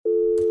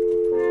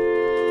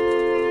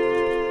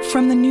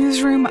From the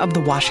newsroom of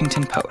The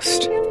Washington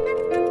Post.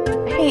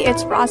 Hey,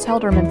 it's Ross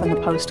Helderman from The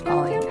Post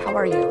calling. How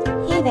are you?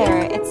 Hey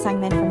there, it's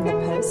Sungmin from The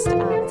Post.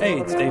 Hey,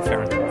 it's Dave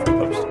Farrington from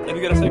The Post. Have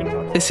you got a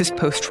second? This is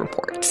Post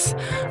Reports.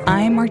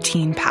 I'm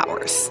Martine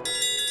Powers.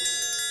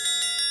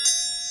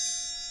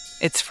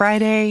 It's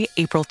Friday,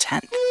 April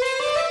 10th.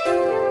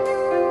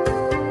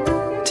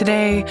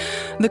 Today,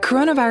 the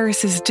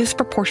coronavirus's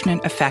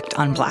disproportionate effect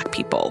on Black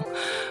people,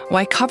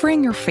 why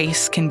covering your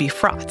face can be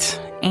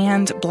fraught,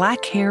 and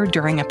Black hair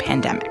during a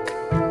pandemic.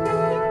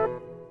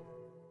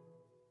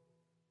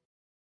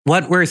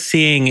 What we're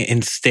seeing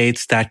in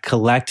states that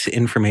collect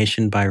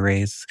information by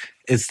race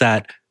is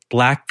that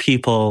Black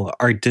people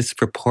are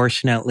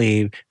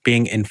disproportionately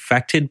being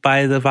infected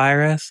by the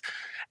virus,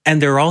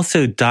 and they're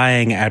also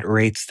dying at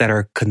rates that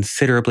are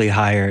considerably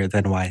higher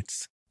than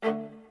whites.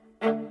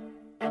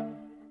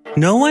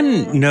 No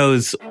one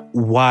knows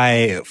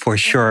why for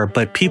sure,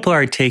 but people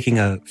are taking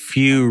a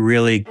few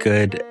really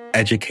good,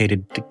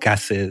 educated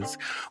guesses.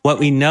 What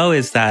we know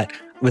is that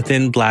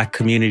within Black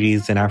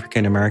communities and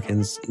African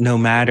Americans, no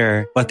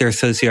matter what their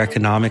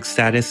socioeconomic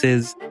status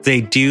is,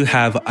 they do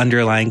have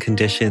underlying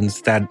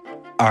conditions that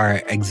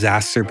are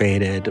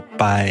exacerbated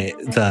by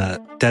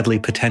the deadly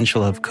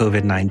potential of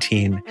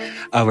COVID-19.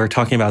 We're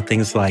talking about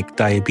things like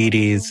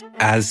diabetes,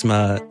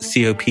 asthma,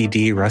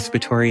 COPD,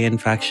 respiratory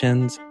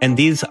infections. And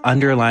these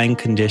underlying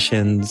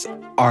conditions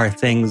are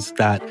things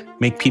that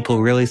make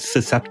people really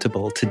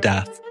susceptible to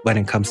death when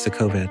it comes to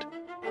COVID.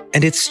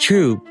 And it's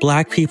true,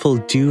 Black people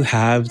do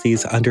have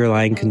these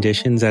underlying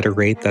conditions at a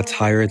rate that's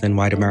higher than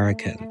white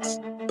Americans.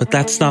 But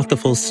that's not the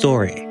full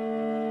story.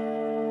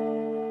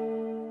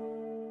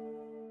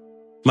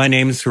 My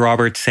name's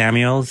Robert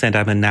Samuels, and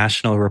I'm a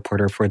national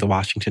reporter for The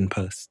Washington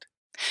Post.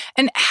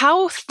 And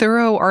how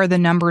thorough are the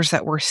numbers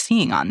that we're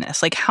seeing on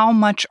this? Like, how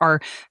much are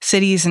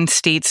cities and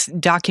states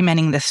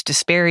documenting this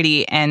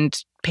disparity and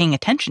paying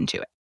attention to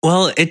it?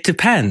 Well, it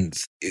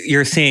depends.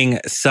 You're seeing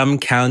some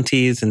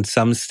counties and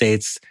some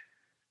states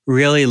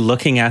really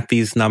looking at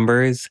these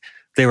numbers.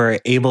 They were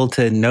able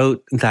to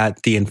note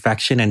that the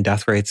infection and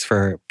death rates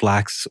for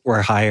Blacks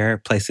were higher.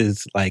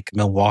 Places like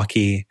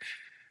Milwaukee,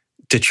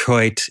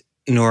 Detroit,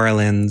 New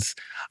Orleans,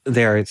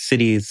 there are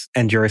cities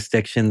and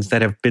jurisdictions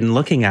that have been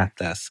looking at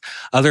this.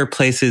 Other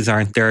places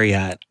aren't there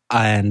yet,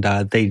 and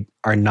they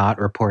are not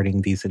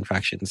reporting these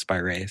infections by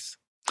race.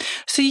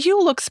 So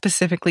you look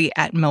specifically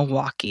at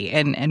Milwaukee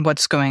and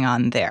what's going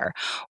on there.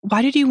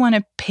 Why did you want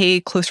to pay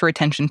closer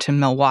attention to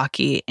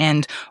Milwaukee,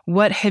 and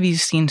what have you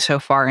seen so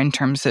far in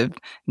terms of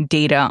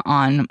data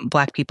on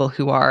Black people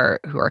who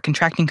are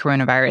contracting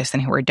coronavirus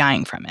and who are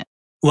dying from it?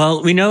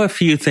 Well, we know a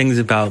few things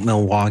about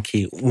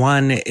Milwaukee.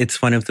 One,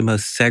 it's one of the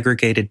most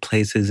segregated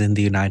places in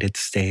the United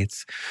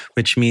States,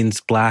 which means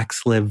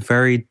Blacks live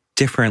very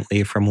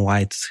differently from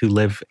whites who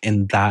live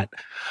in that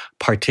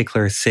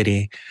particular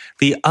city.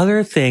 The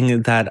other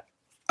thing that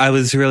I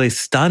was really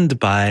stunned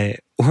by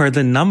were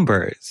the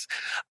numbers.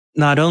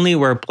 Not only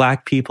were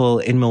Black people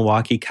in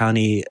Milwaukee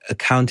County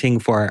accounting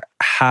for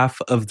half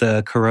of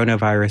the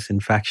coronavirus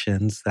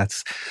infections,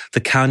 that's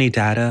the county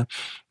data,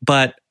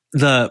 but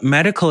the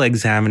medical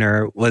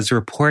examiner was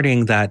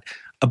reporting that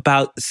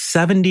about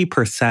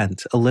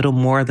 70%, a little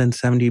more than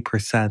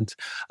 70%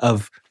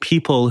 of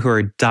people who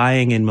are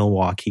dying in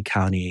Milwaukee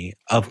County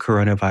of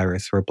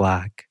coronavirus were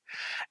Black.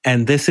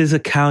 And this is a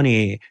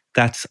county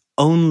that's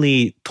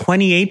only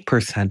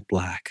 28%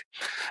 Black.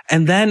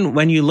 And then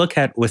when you look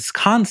at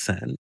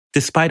Wisconsin,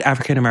 despite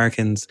African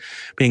Americans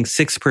being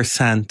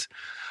 6%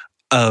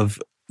 of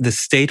the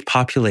state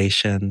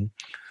population,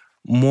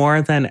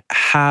 more than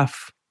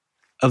half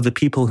of the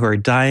people who are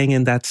dying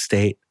in that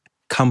state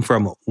come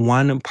from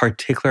one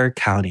particular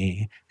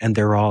county, and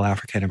they're all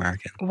African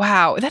American.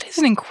 Wow, that is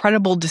an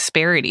incredible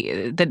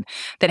disparity,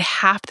 that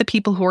half the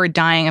people who are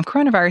dying of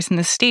coronavirus in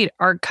the state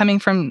are coming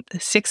from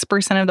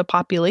 6% of the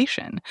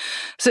population.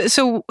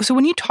 So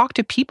when you talk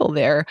to people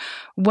there,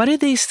 what do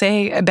they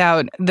say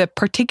about the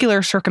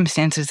particular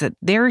circumstances that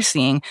they're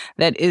seeing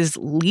that is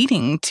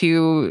leading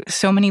to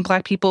so many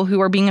Black people who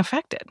are being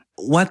affected?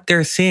 What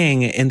they're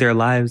seeing in their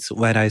lives,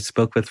 when I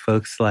spoke with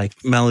folks like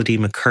Melody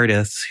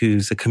McCurtis,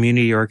 who's a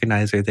community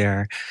organizer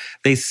there,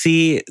 they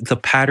see the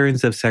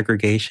patterns of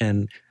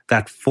segregation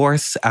that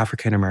force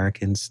African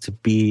Americans to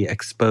be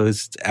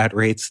exposed at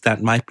rates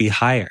that might be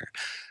higher.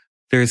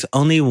 There's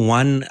only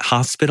one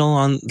hospital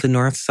on the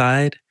north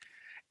side.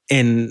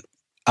 In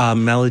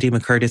Melody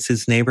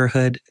McCurtis's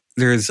neighborhood,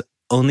 there's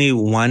only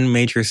one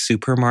major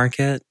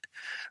supermarket.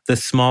 The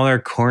smaller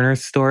corner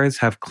stores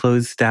have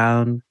closed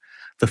down.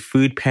 The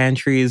food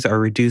pantries are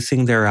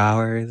reducing their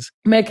hours.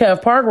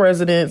 Metcalf Park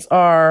residents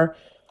are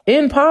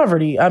in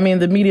poverty. I mean,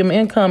 the median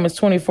income is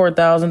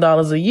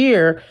 $24,000 a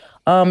year.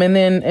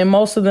 And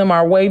most of them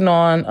are waiting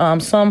on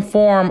some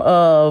form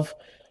of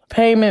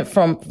payment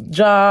from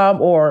job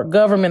or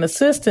government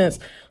assistance.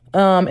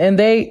 And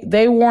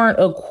they weren't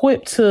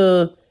equipped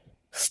to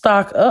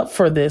stock up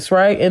for this,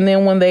 right? And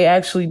then when they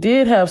actually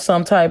did have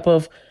some type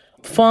of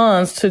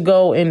funds to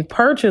go and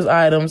purchase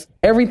items,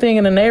 everything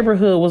in the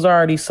neighborhood was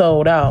already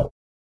sold out.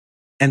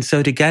 And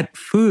so to get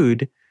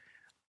food,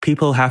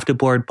 People have to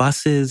board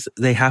buses.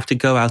 They have to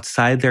go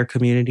outside their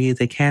community.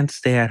 They can't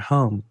stay at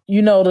home.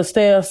 The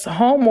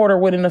stay-at-home order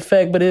went in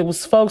effect, but it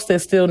was folks that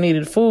still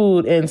needed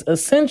food and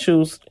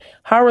essentials.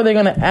 How are they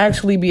going to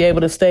actually be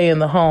able to stay in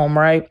the home,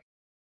 right?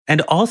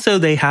 And also,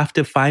 they have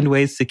to find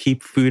ways to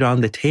keep food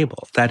on the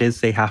table. That is,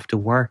 they have to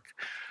work.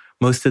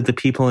 Most of the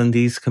people in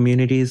these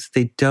communities,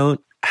 they don't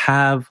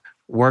have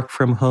work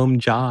from home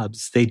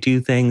jobs. They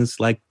do things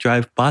like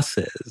drive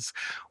buses,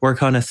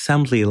 work on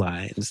assembly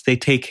lines. They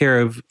take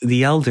care of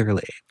the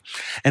elderly.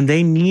 And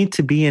they need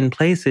to be in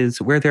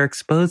places where they're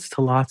exposed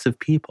to lots of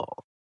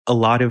people. A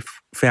lot of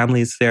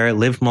families there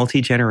live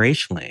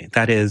multi-generationally.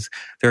 That is,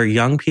 there are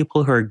young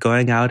people who are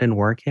going out and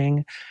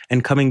working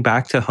and coming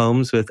back to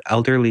homes with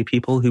elderly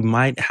people who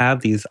might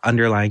have these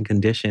underlying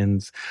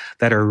conditions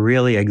that are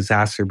really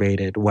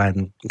exacerbated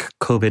when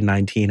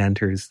COVID-19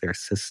 enters their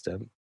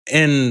system.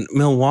 In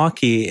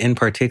Milwaukee, in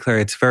particular,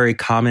 it's very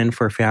common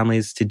for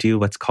families to do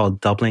what's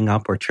called doubling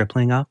up or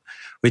tripling up,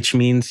 which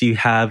means you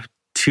have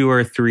 2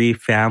 or 3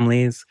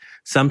 families,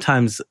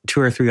 sometimes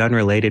 2 or 3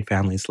 unrelated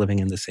families living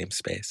in the same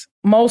space.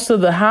 Most of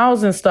the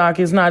housing stock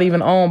is not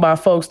even owned by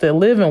folks that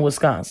live in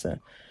Wisconsin.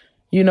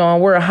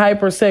 And we're a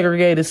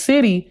hyper-segregated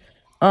city,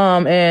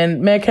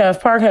 and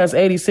Metcalf Park has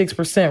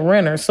 86%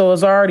 renters. So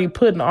it's already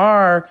putting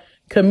our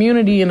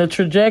community in a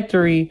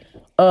trajectory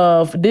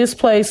of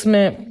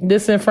displacement,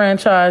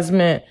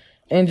 disenfranchisement,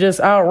 and just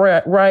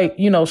outright,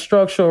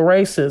 structural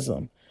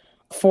racism.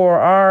 For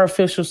our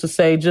officials to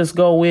say, just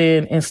go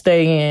in and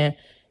stay in,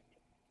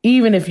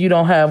 even if you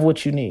don't have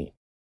what you need.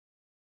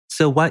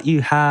 So what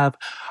you have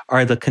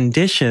are the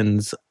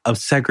conditions of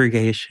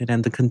segregation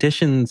and the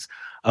conditions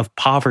of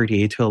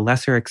poverty to a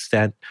lesser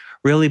extent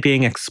really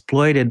being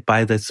exploited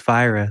by this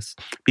virus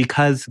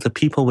because the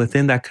people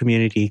within that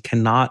community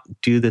cannot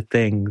do the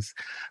things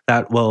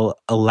that will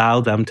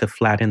allow them to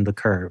flatten the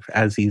curve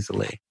as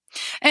easily.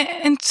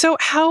 And so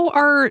how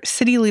are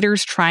city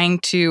leaders trying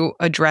to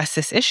address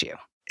this issue?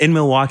 In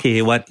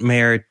Milwaukee, what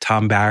Mayor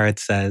Tom Barrett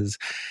says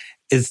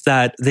is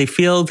that they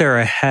feel they're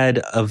ahead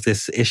of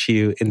this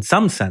issue in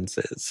some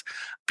senses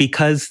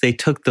because they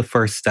took the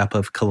first step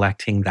of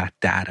collecting that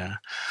data.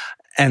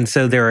 And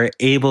so they're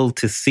able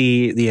to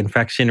see the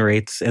infection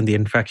rates and the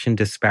infection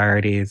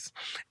disparities,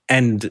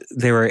 and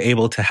they were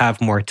able to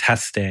have more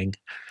testing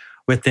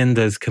within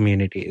those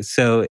communities.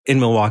 So in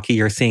Milwaukee,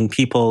 you're seeing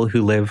people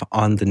who live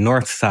on the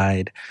north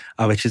side,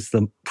 which is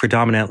the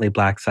predominantly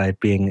Black side,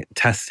 being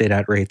tested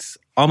at rates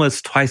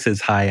almost twice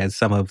as high as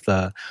some of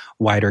the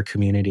wider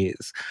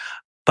communities.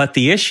 But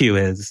the issue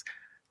is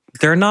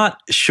they're not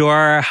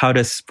sure how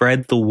to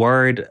spread the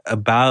word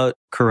about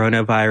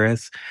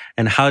coronavirus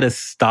and how to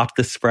stop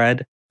the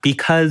spread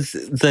because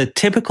the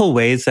typical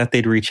ways that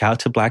they'd reach out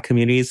to Black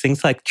communities,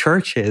 things like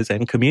churches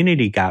and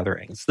community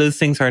gatherings, those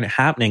things aren't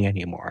happening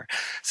anymore.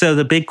 So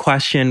the big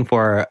question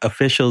for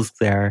officials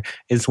there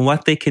is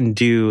what they can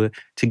do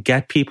to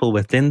get people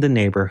within the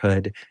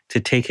neighborhood to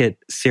take it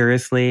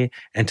seriously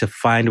and to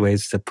find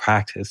ways to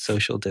practice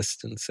social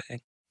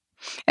distancing.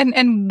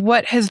 And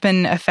what has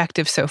been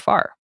effective so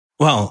far?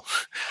 Well,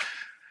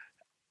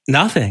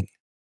 nothing.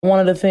 One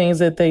of the things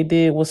that they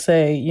did was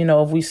say,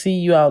 if we see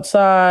you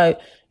outside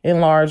in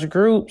large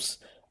groups,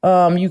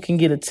 you can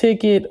get a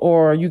ticket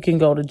or you can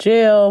go to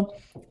jail.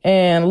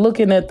 And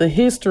looking at the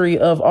history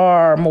of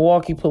our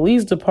Milwaukee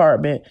Police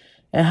Department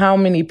and how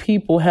many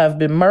people have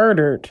been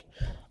murdered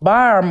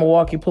by our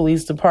Milwaukee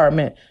Police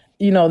Department,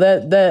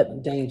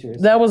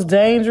 that was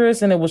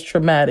dangerous and it was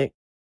traumatic.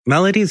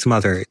 Melody's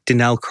mother,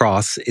 Danelle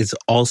Cross, is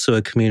also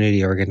a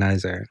community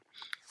organizer.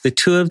 The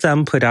two of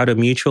them put out a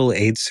mutual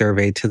aid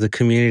survey to the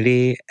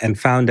community and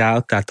found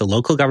out that the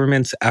local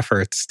government's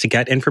efforts to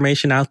get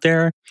information out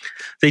there,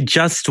 they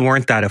just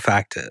weren't that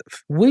effective.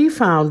 We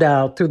found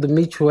out through the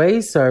mutual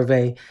aid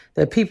survey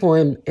that people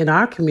in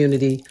our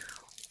community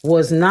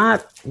was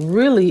not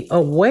really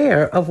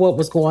aware of what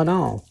was going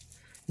on.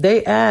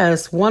 They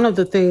asked, one of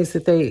the things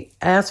that they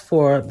asked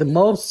for the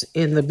most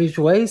in the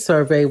mutual aid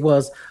survey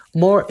was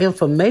more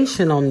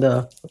information on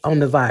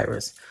the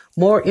virus,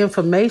 more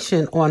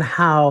information on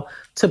how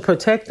to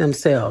protect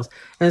themselves.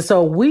 And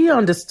so we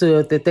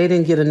understood that they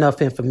didn't get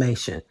enough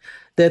information,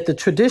 that the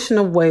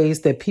traditional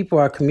ways that people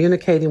are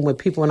communicating with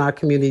people in our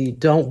community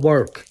don't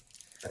work.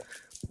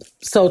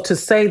 So to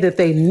say that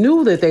they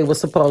knew that they were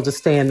supposed to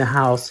stay in the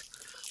house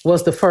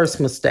was the first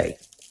mistake.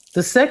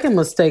 The second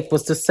mistake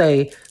was to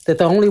say that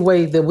the only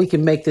way that we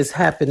can make this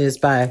happen is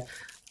by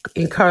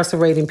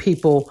incarcerating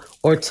people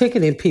or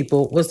ticketing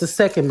people was the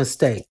second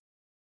mistake.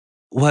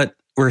 What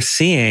we're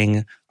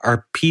seeing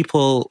are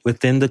people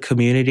within the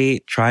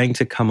community trying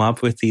to come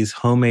up with these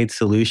homemade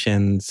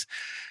solutions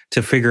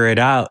to figure it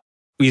out.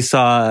 We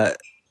saw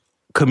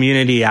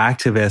community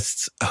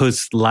activists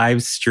host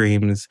live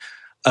streams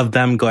of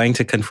them going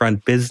to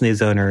confront business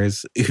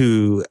owners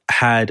who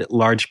had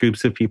large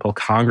groups of people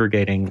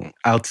congregating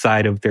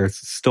outside of their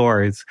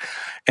stores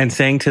and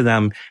saying to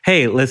them,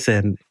 hey,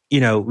 listen,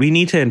 we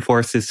need to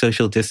enforce this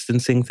social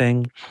distancing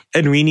thing,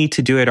 and we need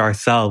to do it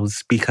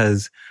ourselves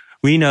because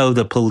we know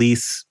the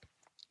police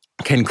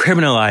can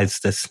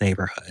criminalize this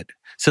neighborhood.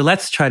 So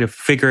let's try to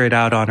figure it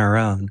out on our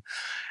own.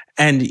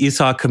 And you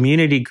saw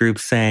community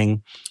groups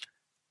saying,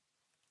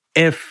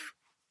 if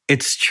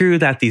it's true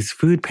that these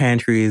food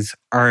pantries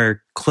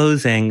are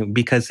closing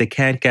because they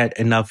can't get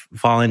enough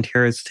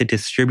volunteers to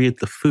distribute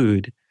the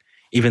food,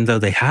 even though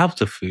they have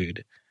the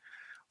food,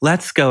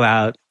 let's go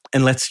out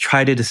and let's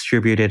try to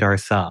distribute it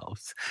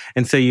ourselves.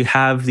 And so you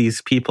have these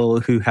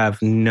people who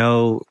have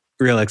no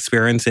real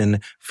experience in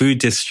food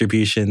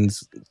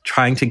distributions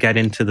trying to get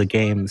into the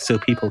game so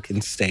people can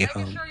stay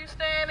home. Make sure you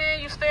staying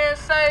in, you staying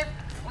safe.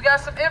 We got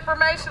some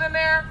information in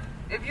there.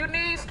 If you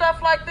need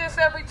stuff like this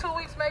every 2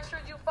 weeks, make sure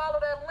you follow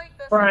that link.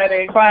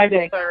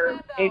 Friday,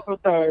 3rd, April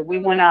 3rd, we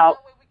went out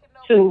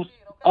to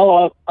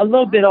a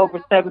little bit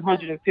over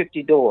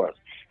 750 doors.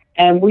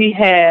 And we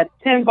had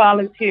 10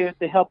 volunteers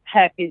to help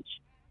package,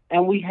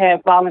 and we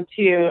had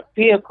volunteer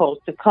vehicles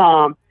to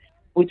come.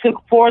 We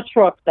took 4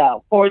 trucks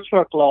out, 4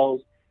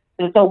 truckloads.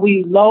 And so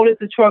we loaded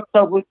the trucks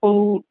up with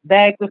food,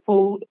 bags of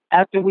food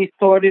after we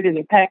sorted it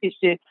and packaged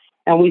it.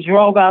 And we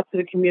drove out to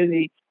the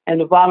community,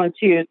 and the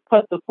volunteers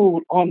put the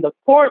food on the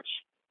porch,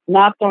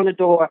 knocked on the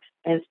door,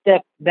 and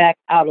stepped back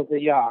out of the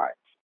yard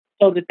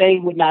so that they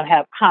would not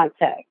have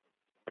contact.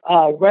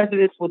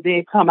 Residents would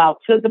then come out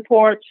to the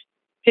porch,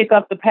 pick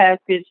up the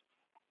package,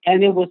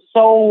 and it was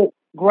so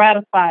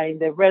gratifying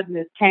that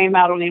residents came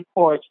out on their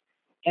porch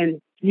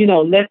and,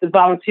 let the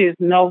volunteers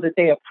know that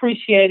they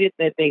appreciated,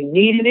 that they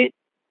needed it,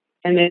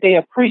 and that they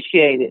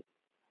appreciated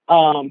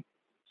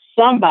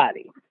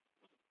somebody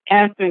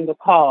answering the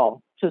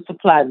call to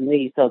supply the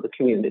needs of the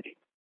community.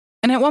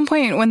 And at one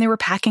point, when they were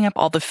packing up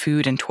all the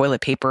food and toilet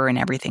paper and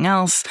everything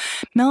else,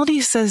 Melody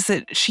says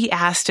that she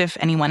asked if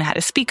anyone had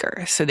a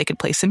speaker so they could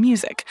play some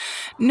music.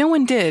 No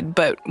one did,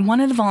 but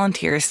one of the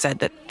volunteers said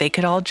that they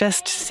could all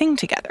just sing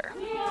together.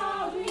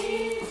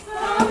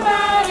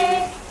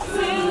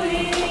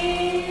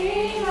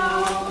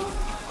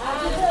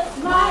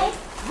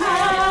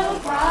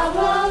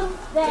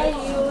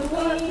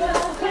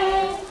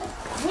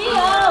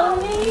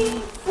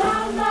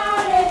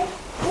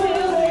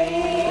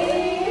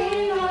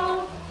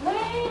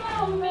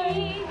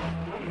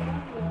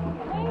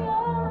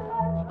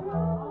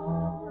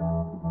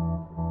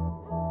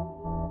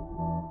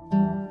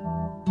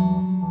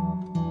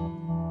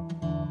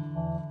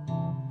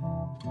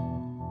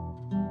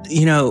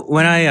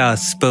 When I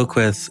spoke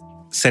with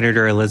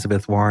Senator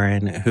Elizabeth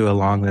Warren, who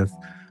along with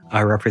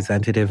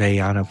Representative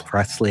Ayanna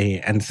Pressley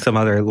and some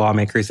other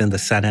lawmakers in the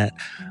Senate,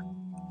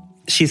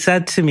 she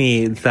said to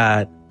me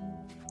that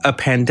a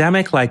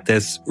pandemic like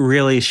this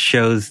really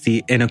shows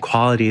the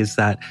inequalities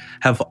that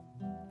have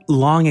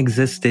long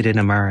existed in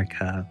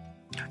America.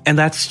 And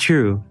that's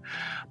true.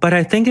 But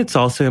I think it's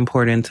also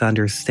important to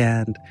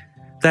understand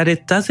that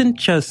it doesn't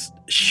just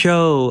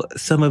show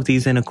some of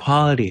these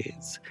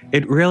inequalities.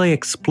 It really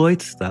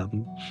exploits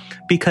them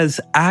because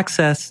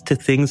access to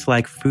things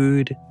like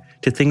food,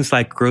 to things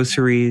like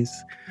groceries,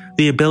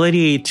 the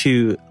ability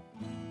to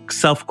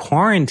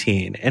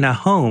self-quarantine in a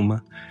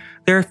home,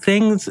 there are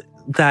things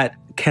that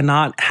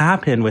cannot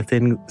happen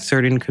within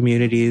certain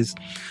communities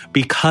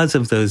because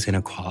of those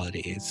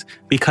inequalities,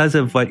 because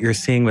of what you're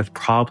seeing with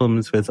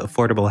problems with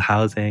affordable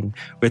housing,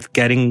 with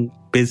getting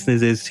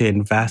businesses to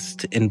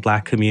invest in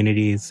Black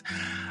communities.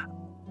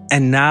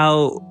 And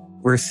now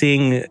we're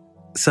seeing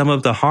some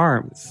of the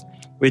harms,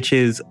 which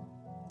is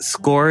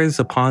scores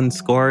upon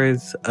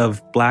scores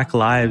of Black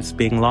lives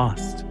being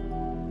lost.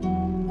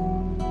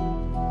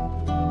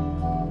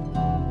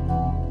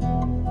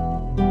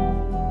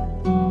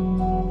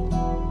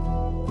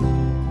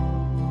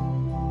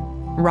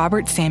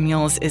 Robert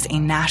Samuels is a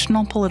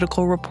national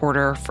political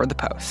reporter for The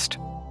Post.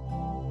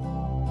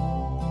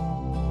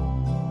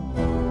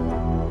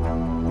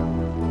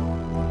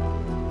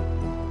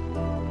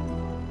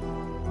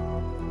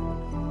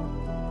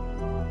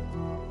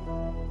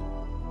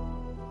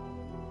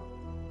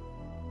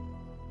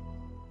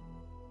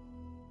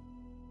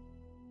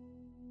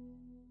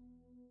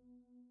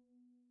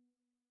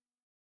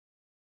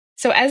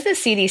 So as the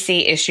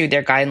CDC issued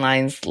their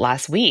guidelines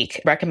last week,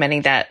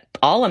 recommending that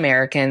all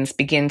Americans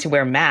begin to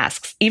wear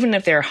masks, even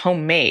if they're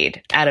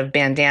homemade out of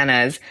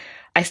bandanas,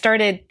 I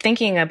started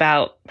thinking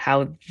about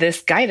how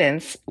this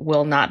guidance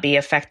will not be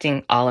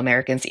affecting all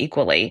Americans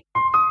equally.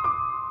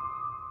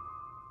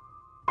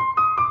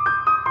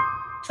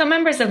 So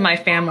members of my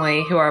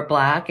family who are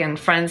Black and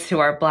friends who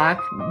are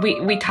Black,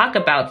 we talk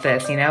about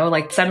this,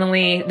 like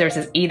suddenly there's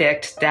this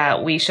edict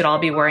that we should all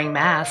be wearing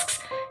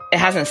masks. It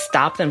hasn't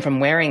stopped them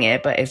from wearing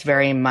it, but it's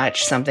very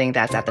much something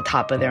that's at the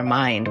top of their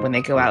mind when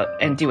they go out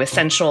and do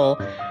essential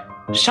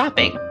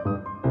shopping.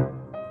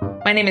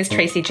 My name is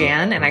Tracy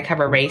Jan, and I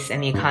cover race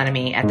and the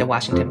economy at The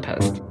Washington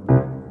Post.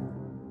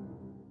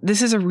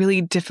 This is a really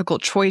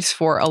difficult choice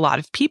for a lot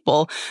of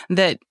people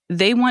that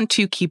they want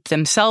to keep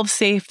themselves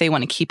safe. They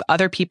want to keep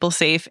other people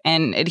safe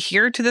and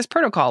adhere to this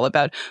protocol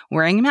about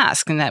wearing a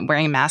mask, and that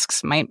wearing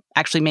masks might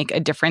actually make a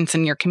difference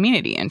in your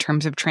community in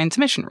terms of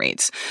transmission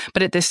rates.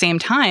 But at the same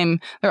time,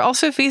 they're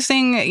also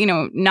facing,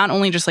 not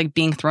only just like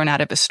being thrown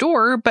out of a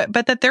store, but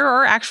that there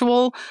are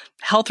actual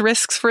health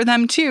risks for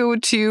them too,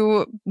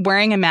 to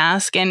wearing a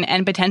mask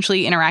and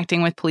potentially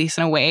interacting with police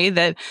in a way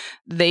that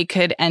they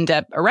could end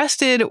up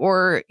arrested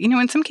or,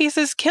 in some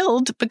cases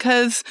killed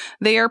because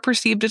they are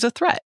perceived as a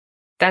threat.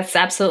 That's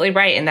absolutely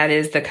right. And that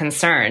is the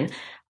concern.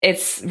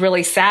 It's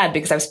really sad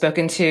because I've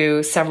spoken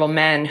to several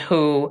men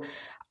who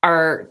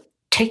are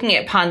taking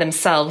it upon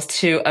themselves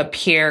to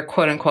appear,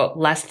 quote unquote,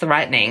 less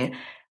threatening.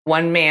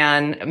 One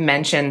man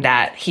mentioned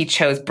that he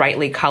chose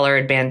brightly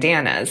colored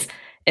bandanas.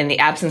 In the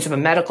absence of a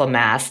medical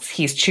mask,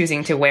 he's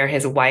choosing to wear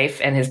his wife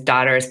and his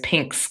daughter's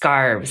pink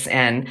scarves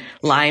and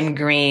lime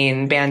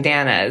green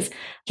bandanas.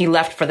 He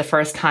left for the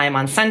first time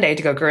on Sunday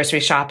to go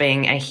grocery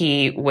shopping, and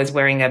he was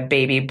wearing a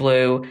baby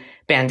blue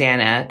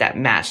bandana that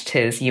matched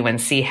his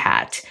UNC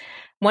hat.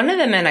 One of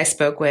the men I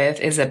spoke with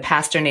is a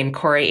pastor named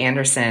Corey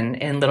Anderson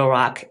in Little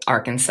Rock,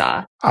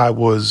 Arkansas. I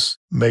was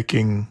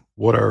making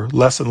what are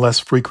less and less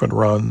frequent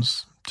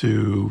runs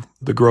to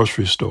the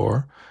grocery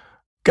store.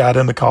 Got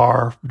in the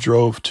car,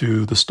 drove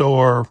to the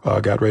store,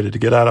 got ready to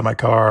get out of my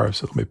car. I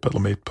said,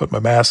 let me put my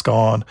mask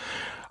on.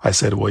 I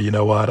said, well, you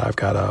know what? I've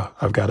got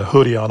a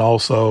hoodie on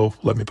also.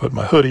 Let me put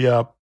my hoodie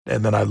up.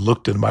 And then I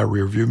looked in my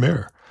rearview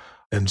mirror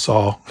and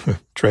saw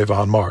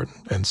Trayvon Martin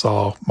and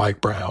saw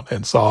Mike Brown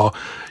and saw,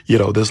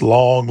 this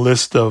long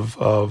list of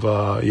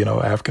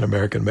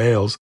African-American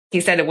males. He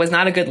said it was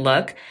not a good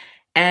look.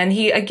 And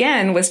he,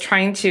 again, was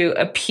trying to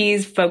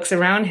appease folks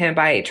around him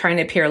by trying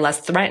to appear less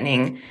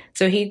threatening.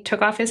 So he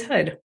took off his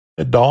hood.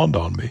 It dawned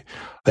on me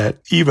that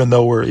even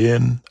though we're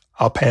in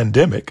a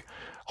pandemic,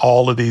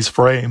 all of these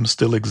frames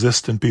still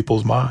exist in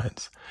people's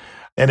minds.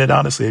 And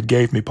it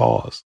gave me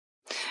pause.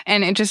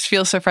 And it just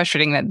feels so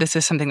frustrating that this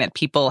is something that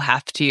people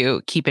have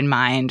to keep in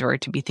mind or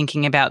to be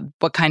thinking about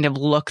what kind of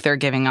look they're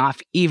giving off,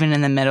 even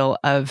in the middle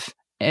of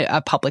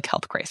a public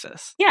health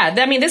crisis. Yeah,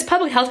 this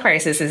public health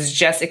crisis is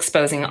just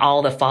exposing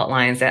all the fault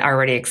lines that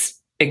already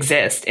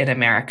exist in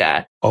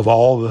America. Of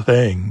all the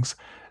things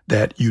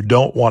that you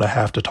don't want to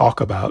have to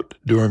talk about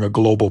during a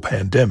global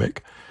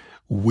pandemic,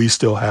 we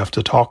still have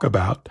to talk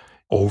about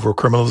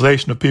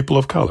over-criminalization of people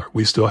of color.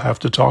 We still have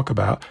to talk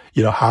about,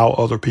 how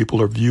other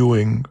people are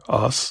viewing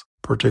us,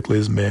 particularly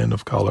as men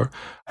of color,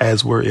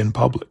 as we're in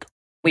public.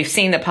 We've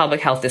seen the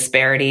public health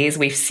disparities.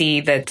 We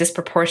see the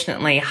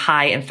disproportionately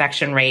high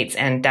infection rates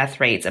and death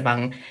rates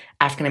among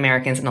African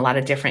Americans in a lot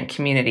of different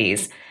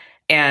communities.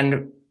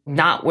 And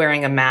not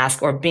wearing a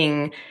mask or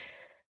being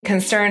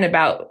concerned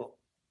about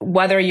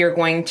whether you're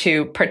going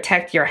to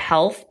protect your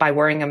health by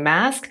wearing a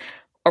mask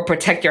or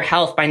protect your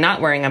health by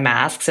not wearing a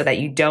mask so that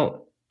you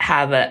don't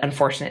have an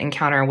unfortunate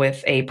encounter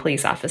with a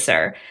police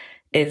officer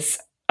is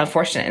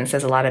unfortunate and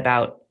says a lot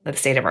about the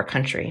state of our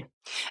country.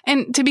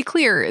 And to be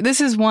clear,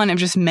 this is one of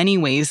just many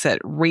ways that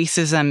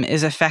racism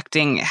is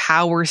affecting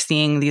how we're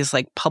seeing these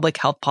public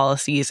health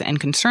policies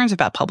and concerns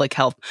about public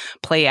health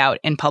play out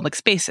in public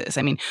spaces.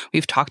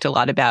 We've talked a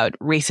lot about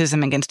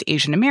racism against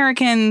Asian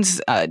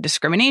Americans,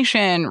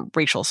 discrimination,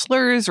 racial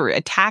slurs, or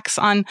attacks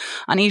on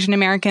Asian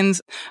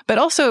Americans, but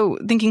also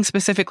thinking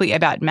specifically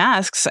about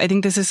masks. I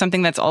think this is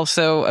something that's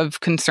also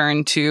of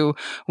concern to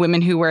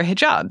women who wear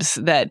hijabs,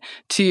 that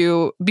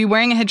to be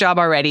wearing a hijab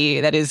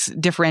already that is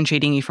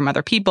differentiating you from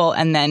other people,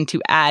 and then to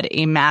add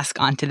a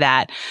mask onto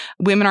that,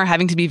 women are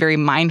having to be very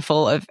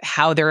mindful of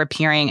how they're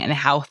appearing and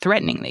how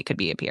threatening they could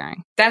be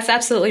appearing. That's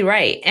absolutely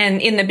right.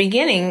 And in the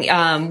beginning,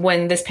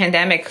 when this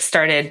pandemic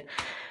started,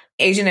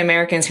 Asian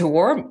Americans who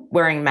were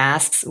wearing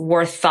masks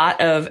were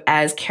thought of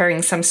as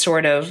carrying some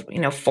sort of,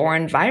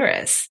 foreign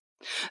virus.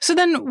 So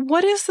then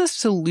what is the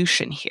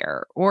solution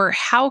here? Or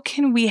how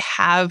can we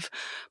have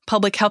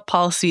public health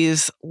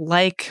policies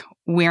like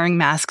wearing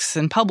masks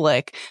in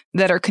public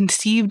that are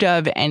conceived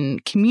of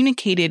and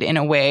communicated in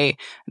a way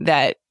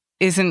that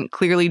isn't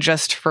clearly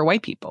just for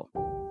white people?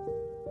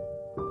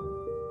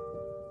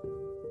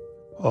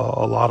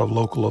 A lot of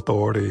local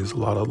authorities, a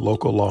lot of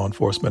local law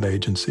enforcement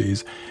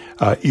agencies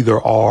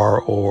either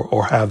are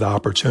or have the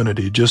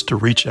opportunity just to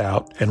reach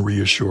out and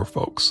reassure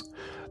folks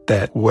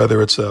that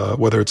whether it's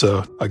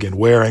again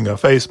wearing a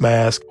face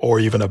mask or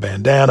even a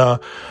bandana,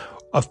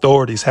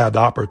 authorities have the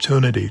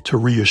opportunity to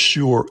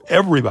reassure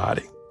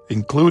everybody,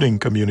 including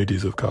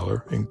communities of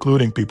color,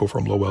 including people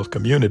from low-wealth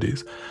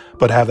communities,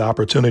 but have the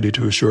opportunity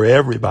to assure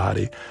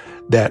everybody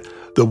that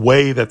the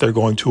way that they're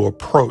going to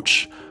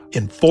approach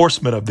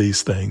enforcement of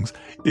these things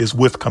is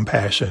with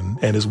compassion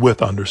and is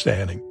with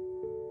understanding.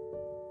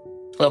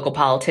 Local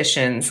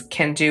politicians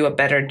can do a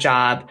better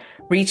job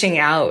reaching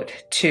out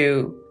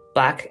to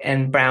Black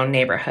and brown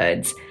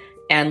neighborhoods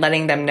and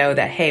letting them know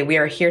that, hey, we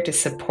are here to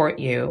support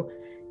you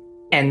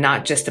and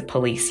not just to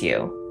police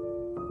you.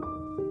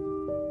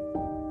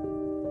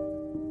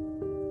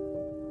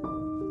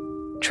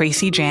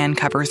 Tracy Jan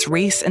covers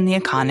race and the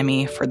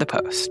economy for The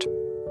Post.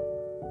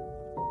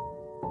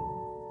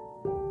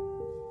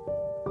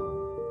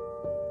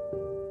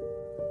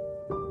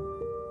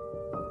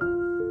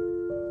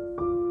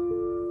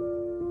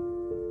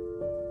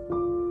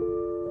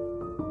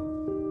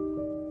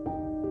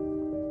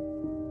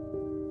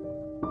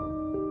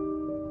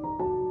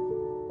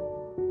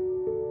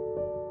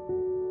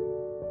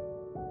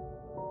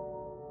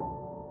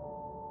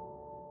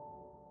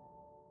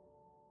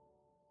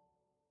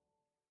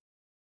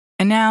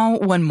 And now,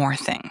 one more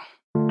thing.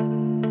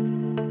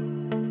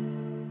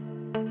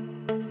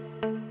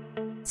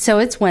 So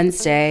it's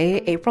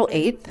Wednesday, April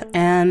 8th,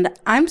 and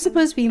I'm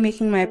supposed to be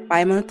making my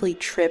bi-monthly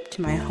trip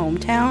to my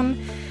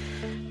hometown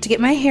to get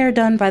my hair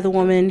done by the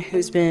woman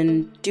who's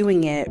been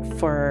doing it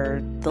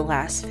for the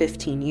last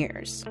 15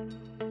 years.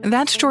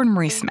 That's Jordan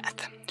Marie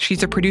Smith.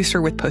 She's a producer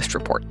with Post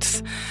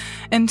Reports.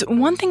 And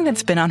one thing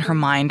that's been on her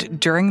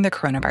mind during the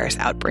coronavirus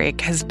outbreak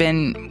has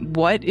been,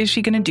 what is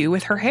she going to do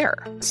with her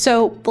hair?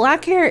 So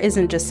black hair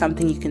isn't just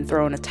something you can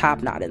throw in a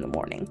top knot in the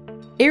morning.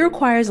 It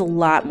requires a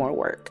lot more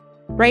work.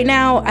 Right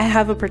now, I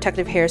have a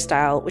protective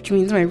hairstyle, which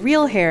means my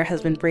real hair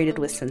has been braided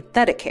with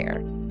synthetic hair.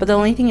 But the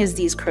only thing is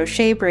these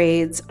crochet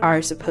braids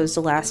are supposed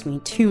to last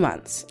me 2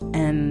 months,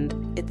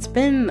 and it's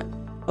been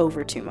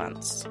over 2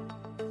 months.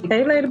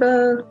 Hey,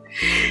 Ladybug.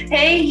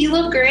 Hey, you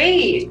look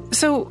great.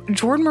 So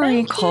Jordan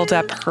Marie called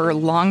up her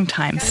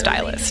longtime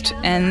stylist,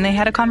 and they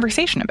had a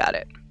conversation about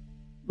it.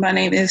 My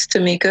name is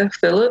Tamika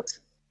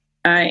Phillips.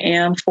 I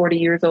am 40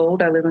 years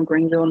old. I live in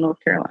Greenville, North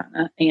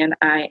Carolina, and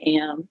I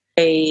am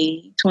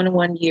a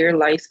 21-year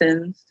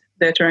licensed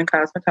veteran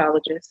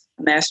cosmetologist,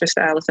 a master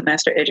stylist, a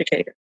master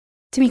educator.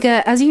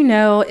 Tamika, as you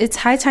know, it's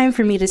high time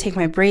for me to take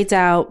my braids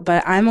out,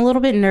 but I'm a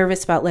little bit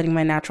nervous about letting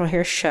my natural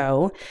hair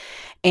show.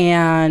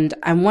 And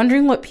I'm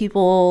wondering what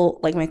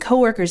people, like my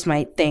coworkers,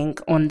 might think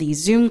on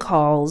these Zoom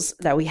calls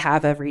that we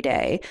have every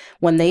day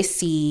when they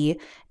see,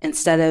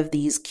 instead of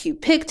these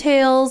cute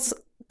pigtails,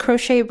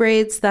 crochet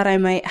braids that I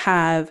might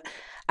have,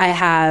 I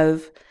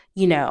have,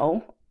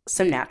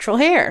 some natural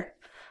hair.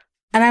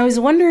 And I was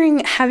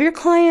wondering, have your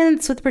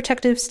clients with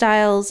protective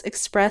styles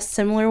expressed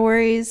similar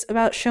worries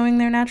about showing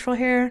their natural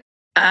hair?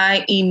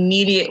 I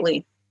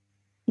immediately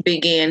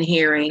began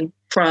hearing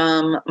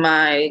from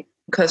my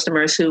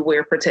customers who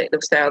wear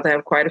protective styles. I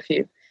have quite a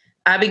few.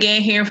 I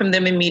began hearing from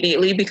them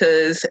immediately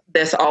because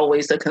that's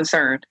always a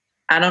concern.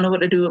 I don't know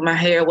what to do with my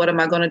hair. What am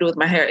I going to do with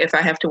my hair if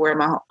I have to wear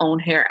my own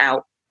hair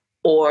out?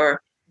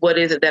 Or what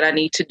is it that I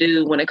need to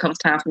do when it comes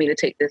time for me to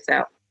take this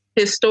out?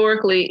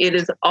 Historically, it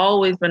has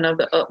always been of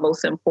the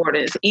utmost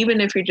importance. Even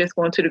if you're just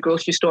going to the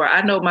grocery store,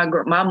 I know my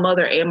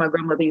mother and my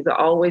grandmother used to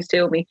always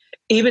tell me,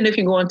 even if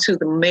you're going to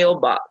the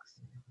mailbox,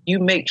 you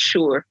make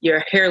sure your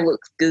hair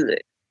looks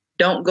good.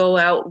 Don't go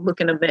out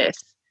looking a mess.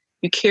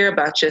 You care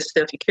about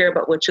yourself. You care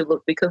about what you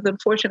look, because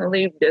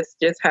unfortunately, that's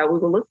just how we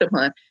were looked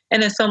upon.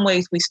 And in some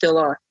ways, we still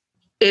are.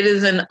 It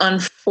is an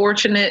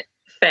unfortunate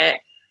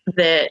fact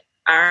that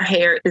our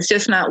hair is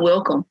just not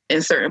welcome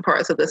in certain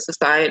parts of the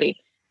society.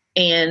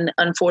 And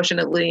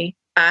unfortunately,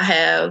 I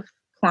have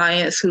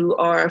clients who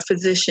are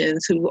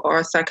physicians, who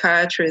are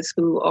psychiatrists,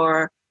 who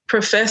are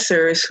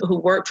professors, who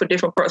work for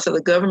different parts of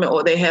the government,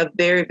 or they have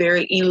very,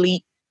 very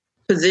elite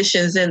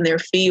positions in their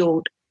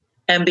field.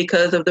 And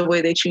because of the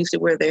way they choose to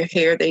wear their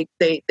hair, they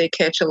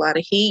catch a lot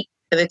of heat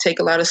and they take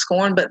a lot of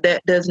scorn, but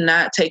that does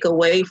not take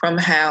away from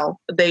how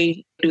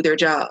they do their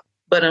job.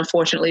 But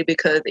unfortunately,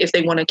 because if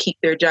they want to keep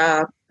their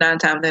job 9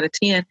 times out of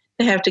 10,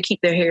 they have to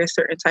keep their hair a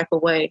certain type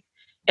of way.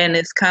 And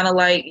it's kind of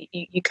like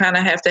you kind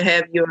of have to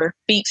have your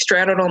feet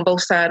straddled on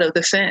both sides of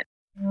the fence.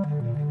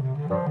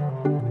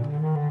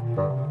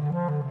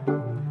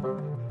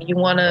 You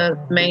want to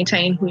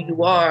maintain who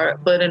you are,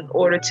 but in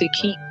order to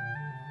keep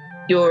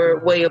your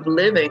way of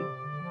living,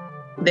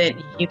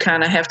 then you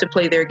kind of have to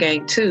play their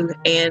game too.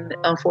 And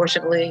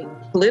unfortunately,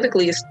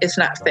 politically, it's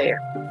not fair.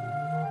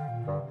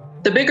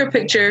 The bigger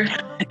picture,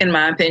 in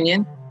my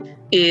opinion,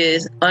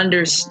 is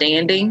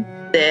understanding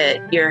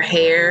that your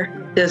hair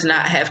does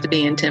not have to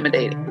be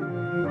intimidating.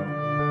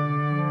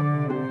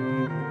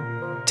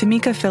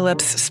 Tamika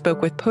Phillips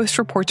spoke with Post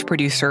Reports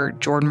producer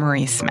Jordan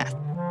Marie Smith.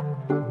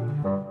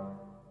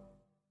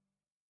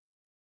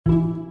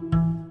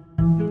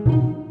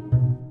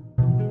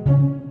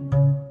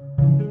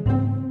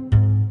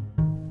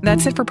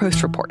 That's it for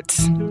Post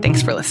Reports.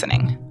 Thanks for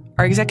listening.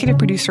 Our executive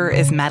producer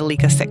is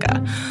Madalika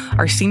Sikka.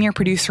 Our senior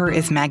producer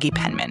is Maggie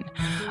Penman.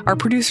 Our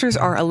producers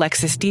are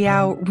Alexis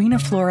Diao, Rena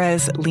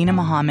Flores, Lena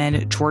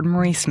Mohammed, Jordan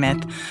Marie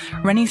Smith,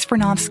 Rennie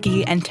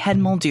Spernovsky, and Ted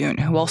Muldoon,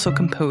 who also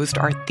composed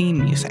our theme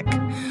music.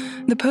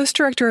 The Post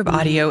director of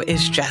audio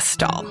is Jess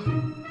Stahl.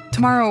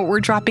 Tomorrow, we're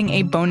dropping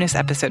a bonus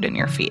episode in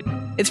your feed.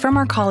 It's from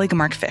our colleague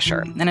Mark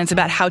Fisher, and it's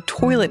about how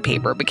toilet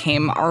paper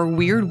became our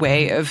weird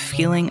way of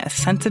feeling a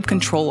sense of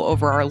control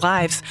over our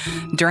lives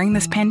during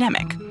this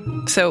pandemic.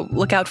 So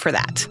look out for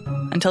that.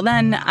 Until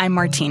then, I'm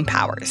Martine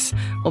Powers.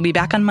 We'll be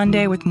back on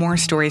Monday with more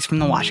stories from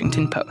the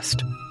Washington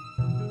Post.